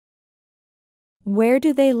Where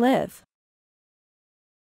do they live?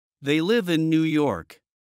 They live in New York.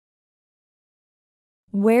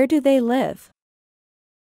 Where do they live?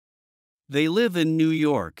 They live in New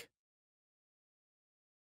York.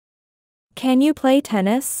 Can you play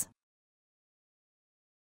tennis?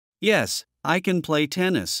 Yes, I can play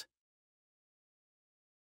tennis.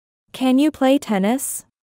 Can you play tennis?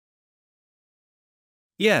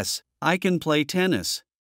 Yes, I can play tennis.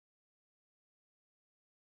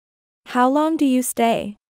 How long do you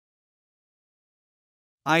stay?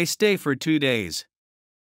 I stay for 2 days.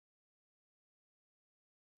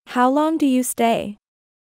 How long do you stay?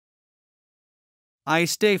 I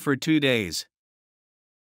stay for 2 days.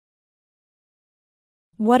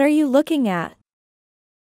 What are you looking at?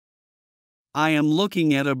 I am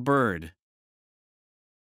looking at a bird.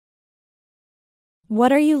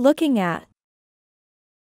 What are you looking at?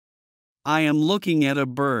 I am looking at a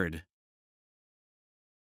bird.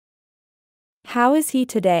 How is he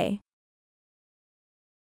today?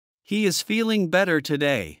 He is feeling better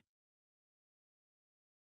today.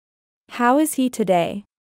 How is he today?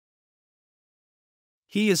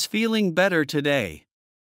 He is feeling better today.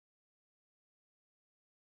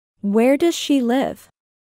 Where does she live?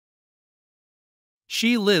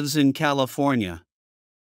 She lives in California.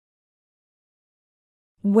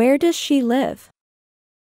 Where does she live?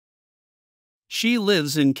 She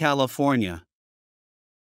lives in California.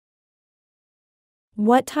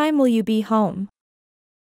 What time will you be home?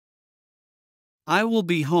 I will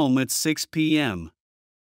be home at 6 p.m.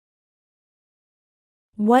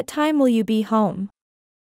 What time will you be home?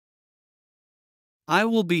 I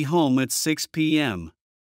will be home at 6 p.m.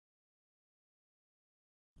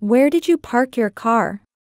 Where did you park your car?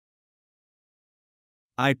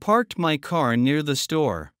 I parked my car near the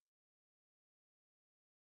store.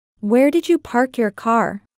 Where did you park your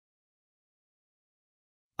car?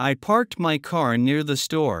 I parked my car near the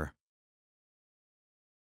store.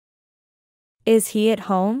 Is he at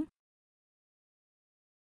home?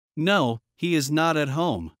 No, he is not at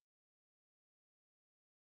home.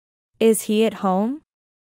 Is he at home?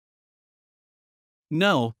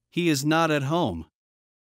 No, he is not at home.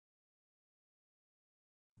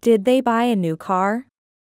 Did they buy a new car?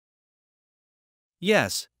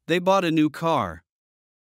 Yes, they bought a new car.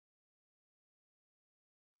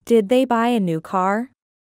 Did they buy a new car?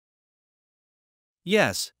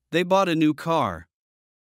 Yes, they bought a new car.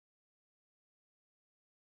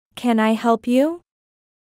 Can I help you?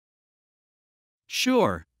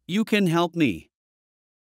 Sure, you can help me.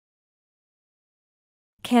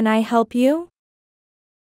 Can I help you?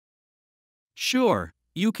 Sure,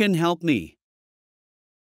 you can help me.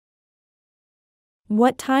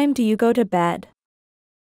 What time do you go to bed?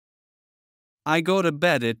 I go to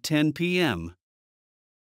bed at 10 p.m.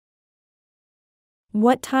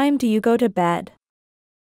 What time do you go to bed?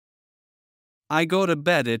 I go to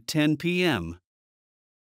bed at 10 p.m.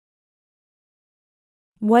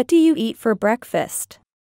 What do you eat for breakfast?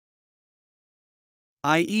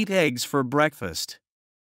 I eat eggs for breakfast.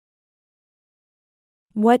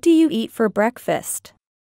 What do you eat for breakfast?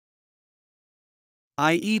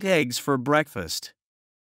 I eat eggs for breakfast.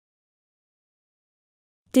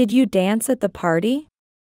 Did you dance at the party?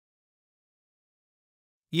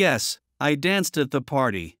 Yes, I danced at the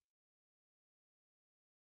party.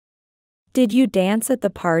 Did you dance at the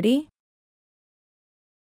party?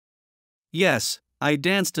 Yes, I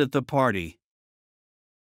danced at the party.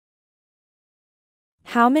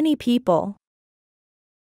 How many people?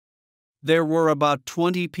 There were about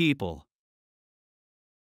 20 people.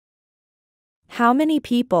 How many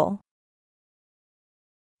people?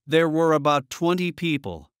 There were about 20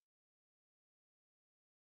 people.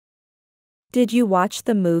 Did you watch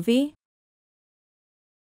the movie?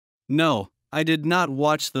 No, I did not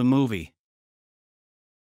watch the movie.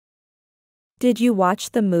 Did you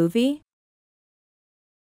watch the movie?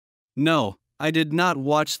 No, I did not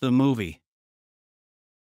watch the movie.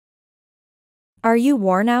 Are you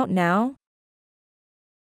worn out now?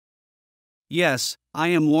 Yes, I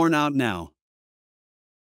am worn out now.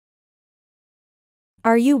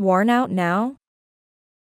 Are you worn out now?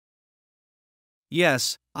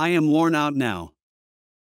 Yes, I am worn out now.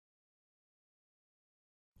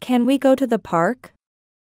 Can we go to the park?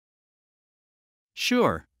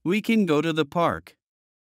 Sure, we can go to the park.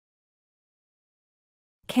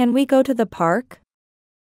 Can we go to the park?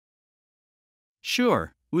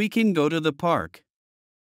 Sure, we can go to the park.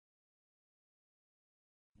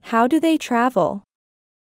 How do they travel?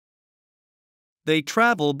 They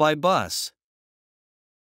travel by bus.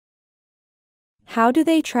 How do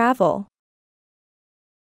they travel?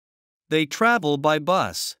 They travel by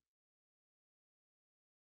bus.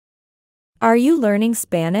 Are you learning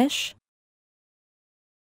Spanish?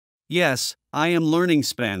 Yes, I am learning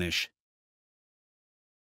Spanish.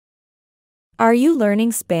 Are you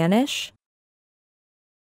learning Spanish?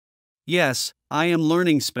 Yes, I am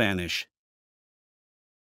learning Spanish.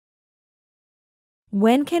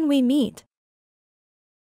 When can we meet?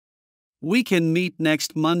 We can meet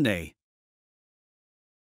next Monday.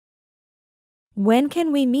 When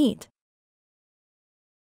can we meet?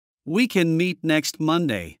 We can meet next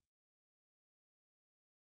Monday.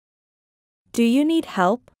 Do you need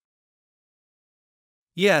help?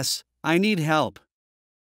 Yes, I need help.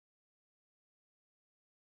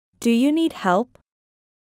 Do you need help?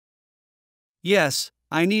 Yes,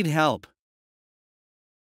 I need help.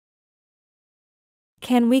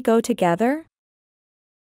 Can we go together?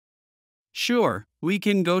 Sure, we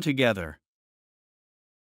can go together.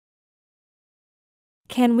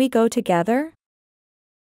 Can we go together?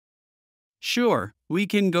 Sure, we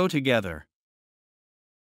can go together.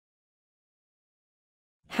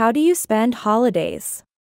 How do you spend holidays?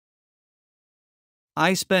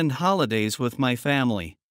 I spend holidays with my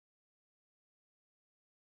family.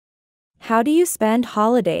 How do you spend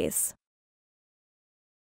holidays?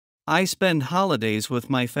 I spend holidays with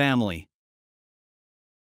my family.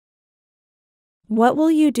 What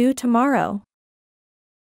will you do tomorrow?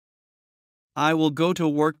 I will go to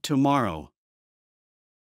work tomorrow.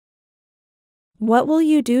 What will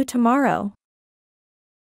you do tomorrow?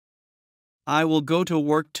 I will go to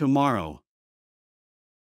work tomorrow.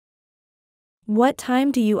 What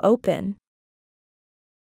time do you open?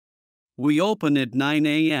 We open at 9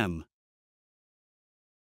 a.m.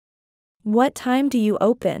 What time do you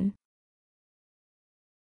open?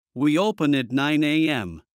 We open at 9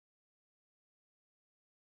 a.m.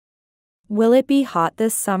 Will it be hot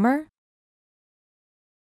this summer?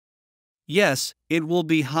 Yes, it will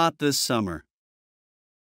be hot this summer.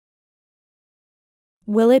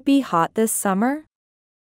 Will it be hot this summer?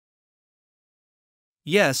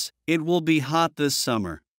 Yes, it will be hot this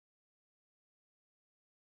summer.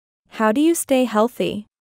 How do you stay healthy?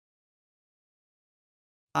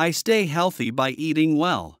 I stay healthy by eating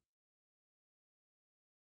well.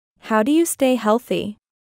 How do you stay healthy?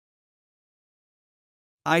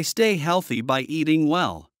 I stay healthy by eating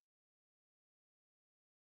well.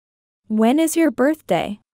 When is your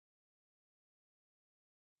birthday?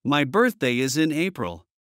 My birthday is in April.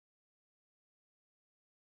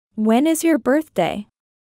 When is your birthday?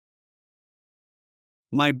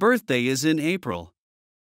 My birthday is in April.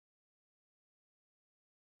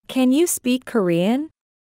 Can you speak Korean?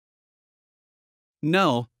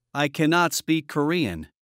 No, I cannot speak Korean.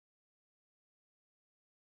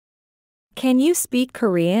 Can you speak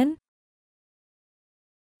Korean?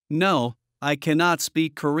 No, I cannot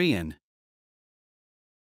speak Korean.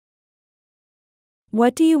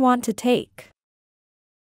 What do you want to take?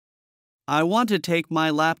 I want to take my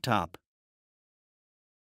laptop.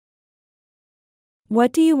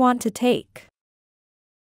 What do you want to take?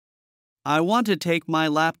 I want to take my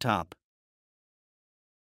laptop.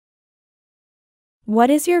 What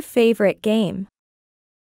is your favorite game?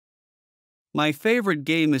 My favorite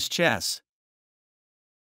game is chess.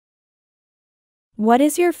 What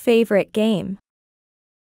is your favorite game?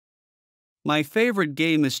 My favorite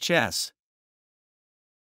game is chess.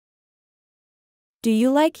 Do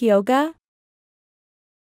you like yoga?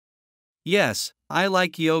 Yes, I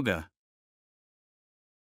like yoga.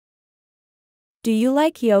 Do you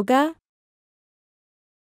like yoga?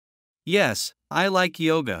 Yes, I like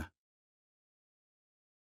yoga.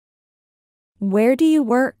 Where do you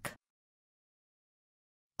work?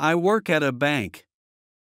 I work at a bank.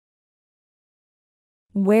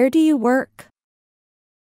 Where do you work?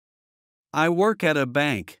 I work at a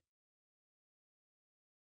bank.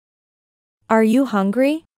 Are you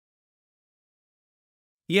hungry?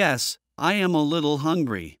 Yes, I am a little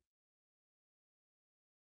hungry.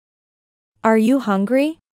 Are you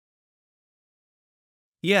hungry?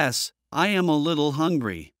 Yes, I am a little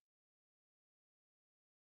hungry.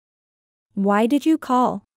 Why did you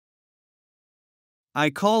call? I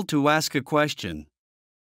called to ask a question.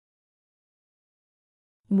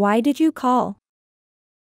 Why did you call?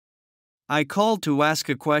 I called to ask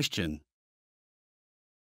a question.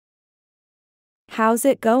 How's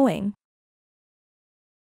it going?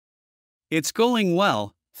 It's going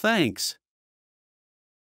well, thanks.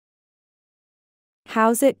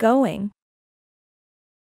 How's it going?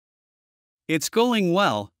 It's going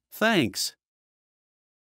well, thanks.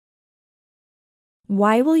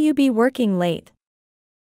 Why will you be working late?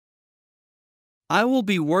 I will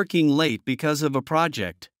be working late because of a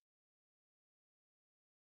project.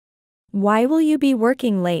 Why will you be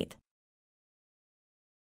working late?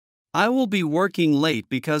 I will be working late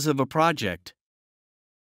because of a project.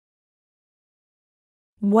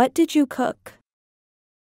 What did you cook?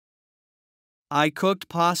 I cooked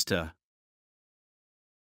pasta.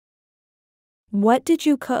 What did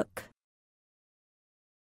you cook?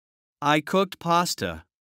 I cooked pasta.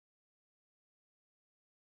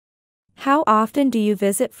 How often do you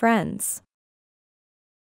visit friends?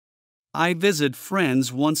 I visit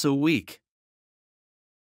friends once a week.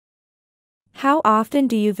 How often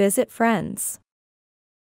do you visit friends?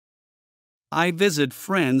 I visit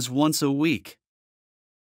friends once a week.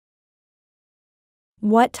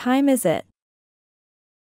 What time is it?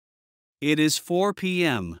 It is 4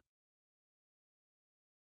 p.m.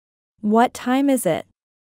 What time is it?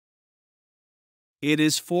 It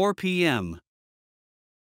is 4 p.m.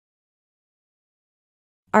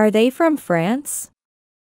 Are they from France?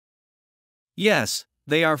 Yes,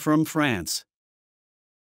 they are from France.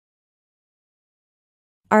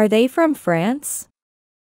 Are they from France?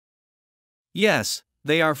 Yes,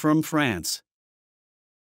 they are from France.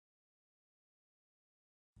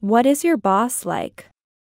 What is your boss like?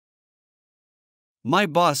 My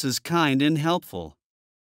boss is kind and helpful.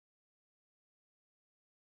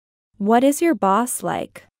 What is your boss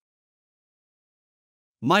like?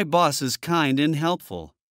 My boss is kind and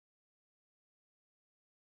helpful.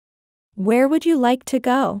 Where would you like to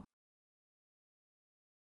go?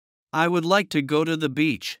 I would like to go to the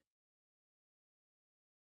beach.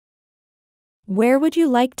 Where would you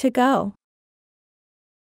like to go?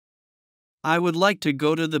 I would like to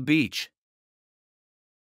go to the beach.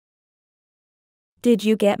 Did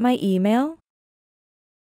you get my email?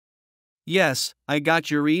 Yes, I got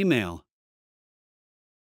your email.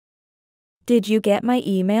 Did you get my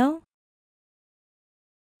email?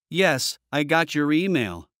 Yes, I got your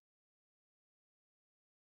email.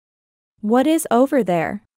 What is over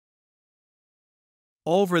there?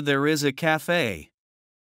 Over there is a cafe.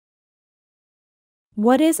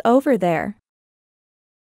 What is over there?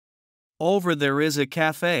 Over there is a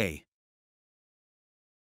cafe.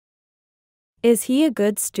 Is he a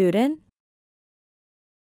good student?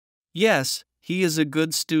 Yes, he is a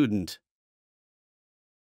good student.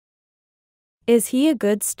 Is he a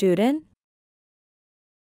good student?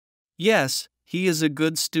 Yes, he is a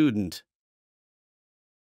good student.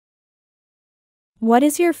 What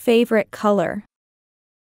is your favorite color?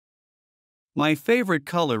 My favorite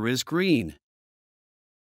color is green.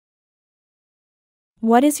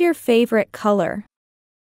 What is your favorite color?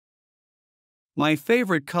 My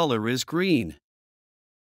favorite color is green.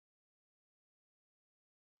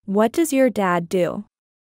 What does your dad do?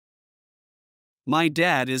 My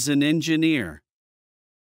dad is an engineer.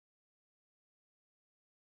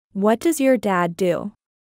 What does your dad do?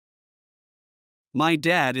 My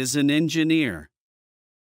dad is an engineer.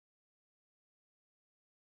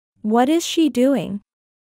 What is she doing?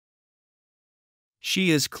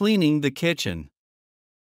 She is cleaning the kitchen.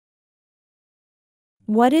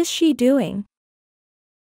 What is she doing?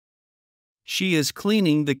 She is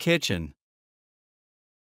cleaning the kitchen.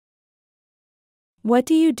 What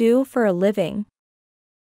do you do for a living?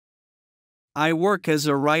 I work as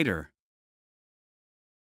a writer.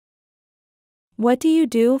 What do you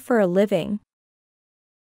do for a living?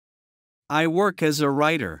 I work as a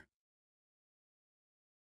writer.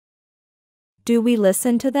 Do we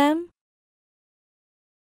listen to them?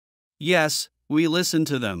 Yes, we listen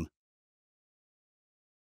to them.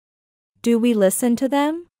 Do we listen to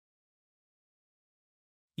them?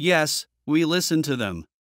 Yes, we listen to them.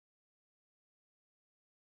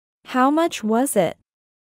 How much was it?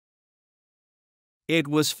 It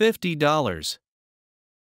was $50.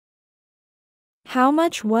 How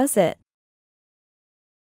much was it?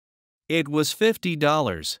 It was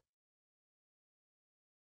 $50.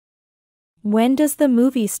 When does the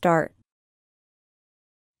movie start?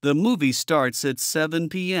 The movie starts at 7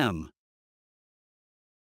 p.m.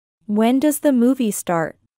 When does the movie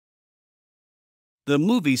start? The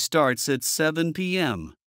movie starts at 7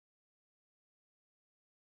 p.m.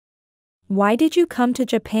 Why did you come to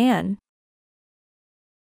Japan?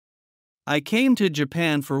 I came to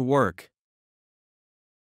Japan for work.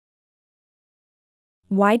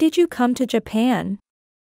 Why did you come to Japan?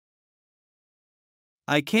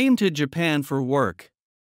 I came to Japan for work.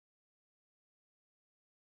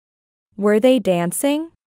 Were they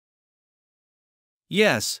dancing?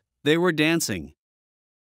 Yes, they were dancing.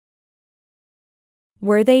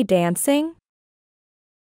 Were they dancing?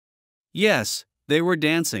 Yes, they were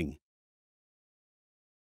dancing.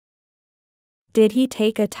 Did he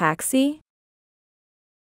take a taxi?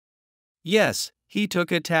 Yes, he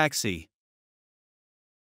took a taxi.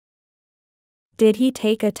 Did he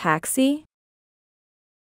take a taxi?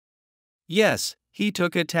 Yes, he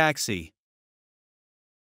took a taxi.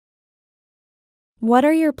 What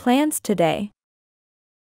are your plans today?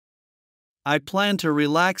 I plan to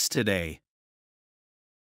relax today.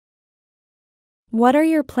 What are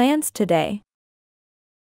your plans today?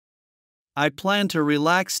 I plan to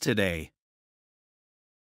relax today.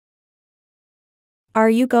 Are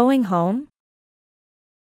you going home?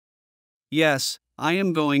 Yes, I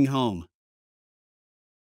am going home.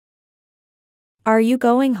 Are you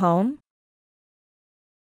going home?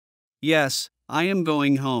 Yes, I am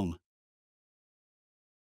going home.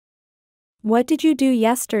 What did you do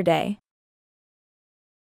yesterday?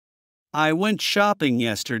 I went shopping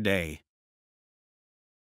yesterday.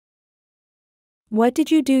 What did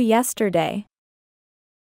you do yesterday?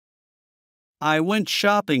 I went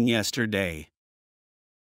shopping yesterday.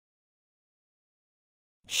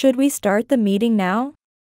 Should we start the meeting now?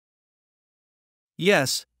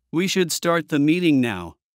 Yes, we should start the meeting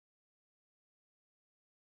now.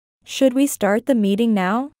 Should we start the meeting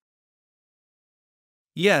now?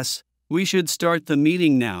 Yes, we should start the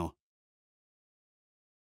meeting now.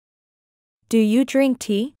 Do you drink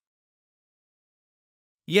tea?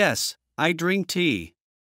 Yes, I drink tea.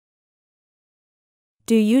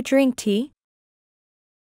 Do you drink tea?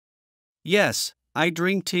 Yes, I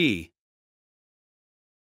drink tea.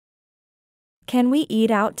 Can we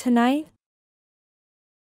eat out tonight?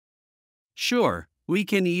 Sure, we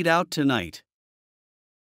can eat out tonight.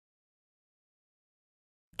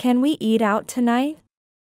 Can we eat out tonight?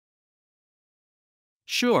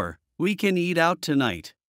 Sure, we can eat out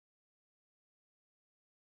tonight.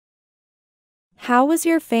 How was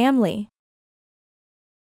your family?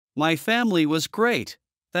 My family was great,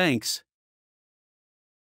 thanks.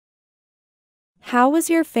 How was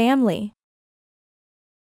your family?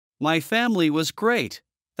 My family was great,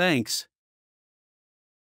 thanks.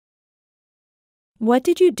 What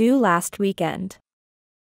did you do last weekend?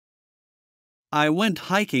 I went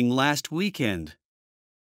hiking last weekend.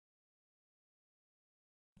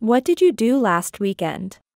 What did you do last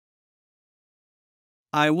weekend?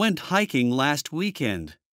 I went hiking last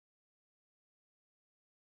weekend.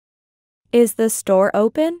 Is the store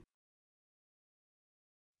open?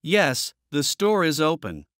 Yes, the store is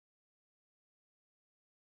open.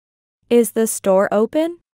 Is the store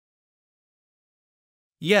open?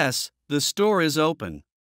 Yes, the store is open.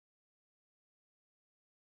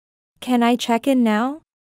 Can I check in now?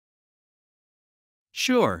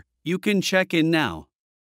 Sure, you can check in now.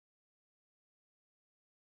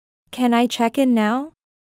 Can I check in now?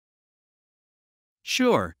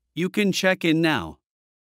 Sure, you can check in now.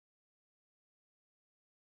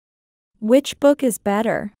 Which book is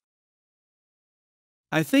better?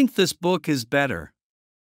 I think this book is better.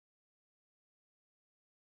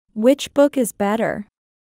 Which book is better?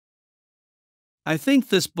 I think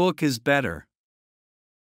this book is better.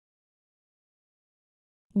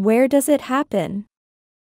 Where does it happen?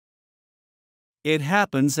 It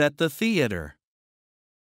happens at the theater.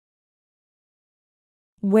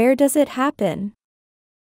 Where does it happen?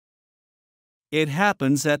 It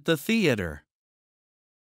happens at the theater.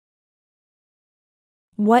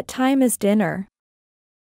 What time is dinner?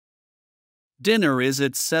 Dinner is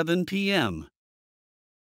at 7 p.m.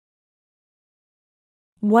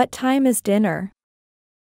 What time is dinner?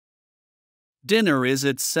 Dinner is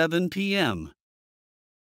at 7 p.m.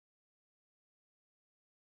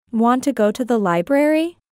 Want to go to the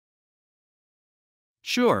library?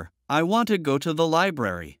 Sure, I want to go to the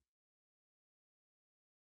library.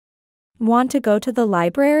 Want to go to the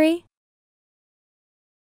library?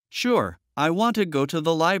 Sure, I want to go to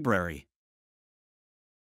the library.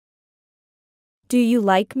 Do you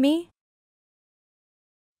like me?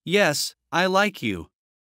 Yes, I like you.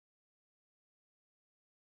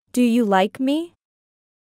 Do you like me?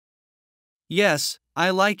 Yes, I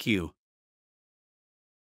like you.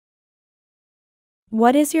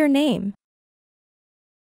 What is your name?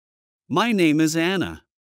 My name is Anna.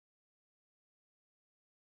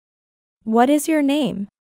 What is your name?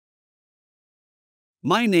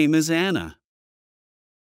 My name is Anna.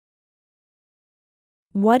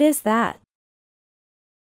 What is that?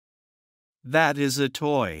 That is a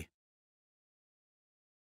toy.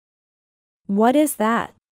 What is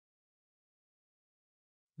that?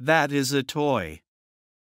 That is a toy.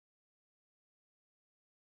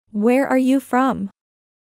 Where are you from?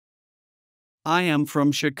 I am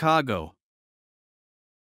from Chicago.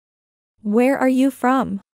 Where are you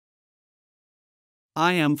from?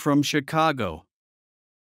 I am from Chicago.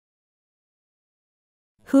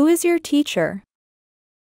 Who is your teacher?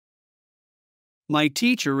 My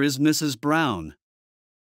teacher is Mrs. Brown.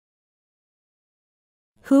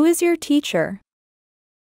 Who is your teacher?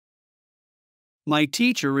 My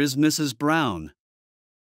teacher is Mrs. Brown.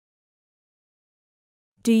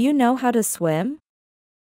 Do you know how to swim?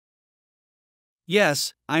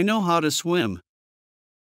 Yes, I know how to swim.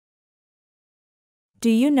 Do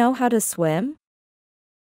you know how to swim?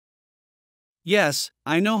 Yes,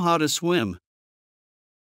 I know how to swim.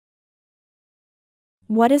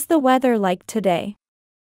 What is the weather like today?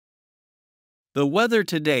 The weather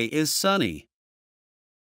today is sunny.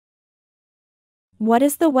 What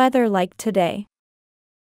is the weather like today?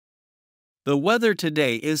 The weather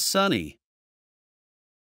today is sunny.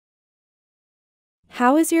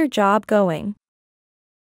 How is your job going?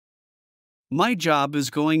 My job is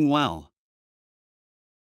going well.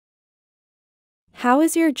 How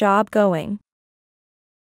is your job going?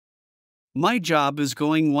 My job is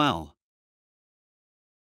going well.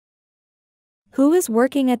 Who is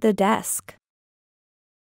working at the desk?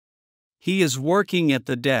 He is working at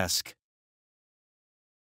the desk.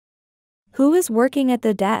 Who is working at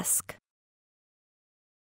the desk?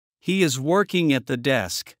 He is working at the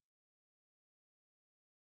desk.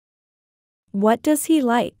 What does he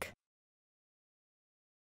like?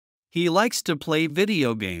 He likes to play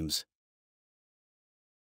video games.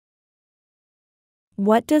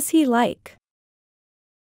 What does he like?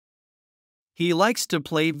 He likes to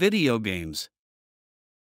play video games.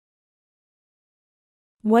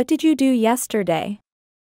 What did you do yesterday?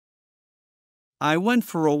 I went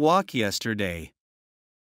for a walk yesterday.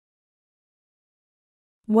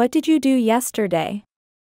 What did you do yesterday?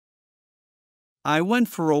 I went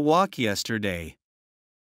for a walk yesterday.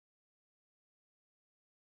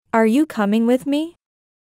 Are you coming with me?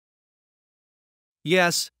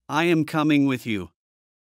 Yes, I am coming with you.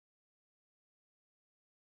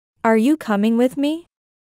 Are you coming with me?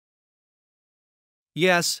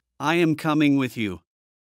 Yes, I am coming with you.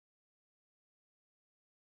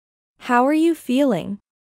 How are you feeling?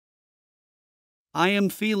 I am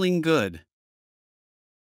feeling good.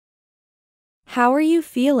 How are you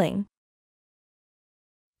feeling?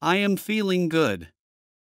 I am feeling good.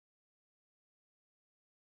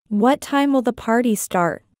 What time will the party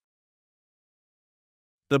start?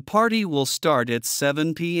 The party will start at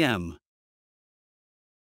 7 p.m.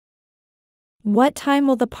 What time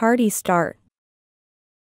will the party start?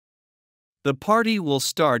 The party will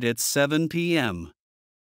start at 7 p.m.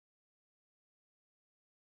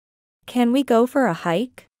 Can we go for a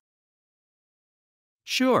hike?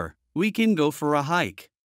 Sure, we can go for a hike.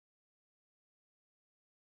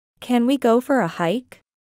 Can we go for a hike?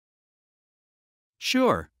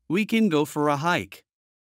 Sure, we can go for a hike.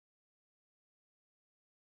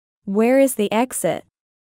 Where is the exit?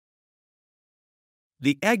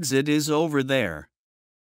 The exit is over there.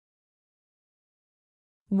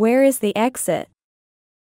 Where is the exit?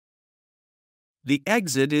 The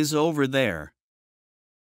exit is over there.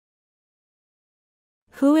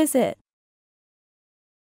 Who is it?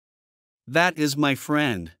 That is my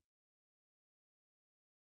friend.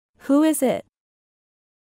 Who is it?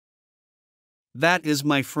 That is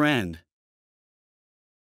my friend.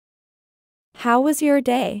 How was your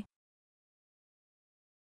day?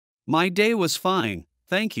 My day was fine,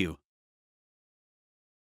 thank you.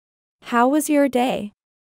 How was your day?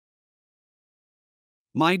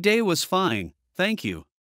 My day was fine, thank you.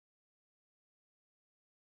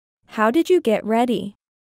 How did you get ready?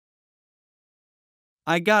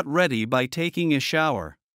 I got ready by taking a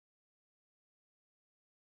shower.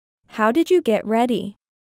 How did you get ready?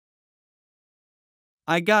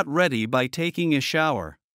 I got ready by taking a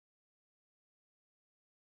shower.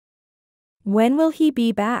 When will he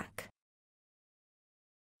be back?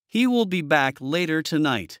 He will be back later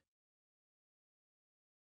tonight.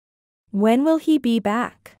 When will he be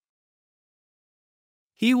back?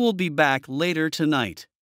 He will be back later tonight.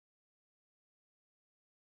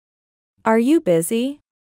 Are you busy?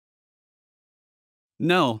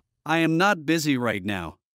 No, I am not busy right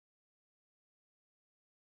now.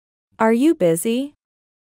 Are you busy?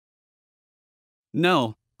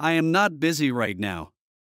 No, I am not busy right now.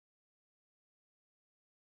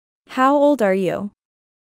 How old are you?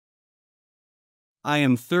 I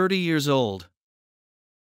am 30 years old.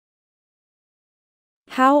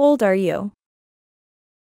 How old are you?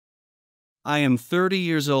 I am 30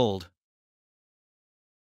 years old.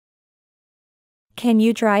 Can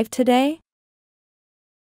you drive today?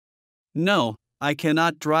 No, I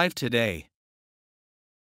cannot drive today.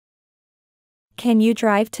 Can you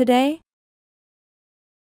drive today?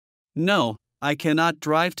 No, I cannot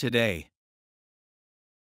drive today.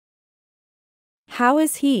 How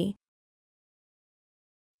is he?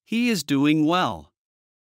 He is doing well.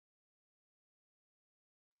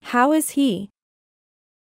 How is he?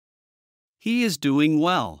 He is doing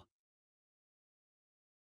well.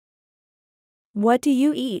 What do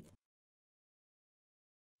you eat?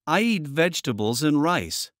 I eat vegetables and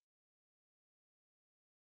rice.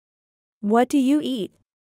 What do you eat?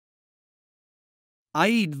 I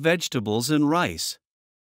eat vegetables and rice.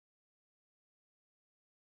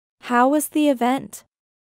 How was the event?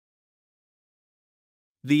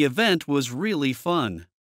 The event was really fun.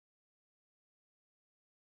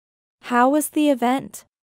 How was the event?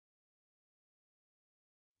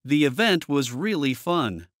 The event was really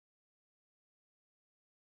fun.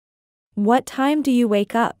 What time do you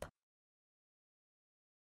wake up?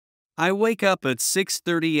 I wake up at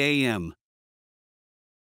 6:30 a.m.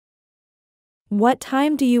 What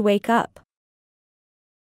time do you wake up?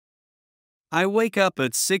 I wake up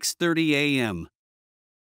at 6:30 a.m.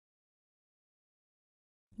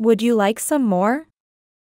 Would you like some more?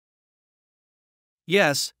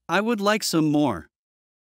 Yes, I would like some more.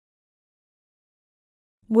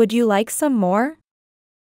 Would you like some more?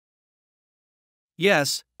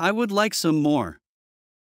 Yes, I would like some more.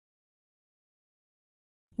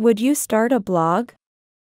 Would you start a blog?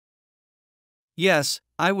 Yes,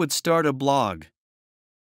 I would start a blog.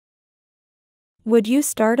 Would you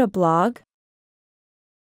start a blog?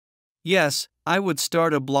 Yes, I would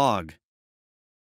start a blog.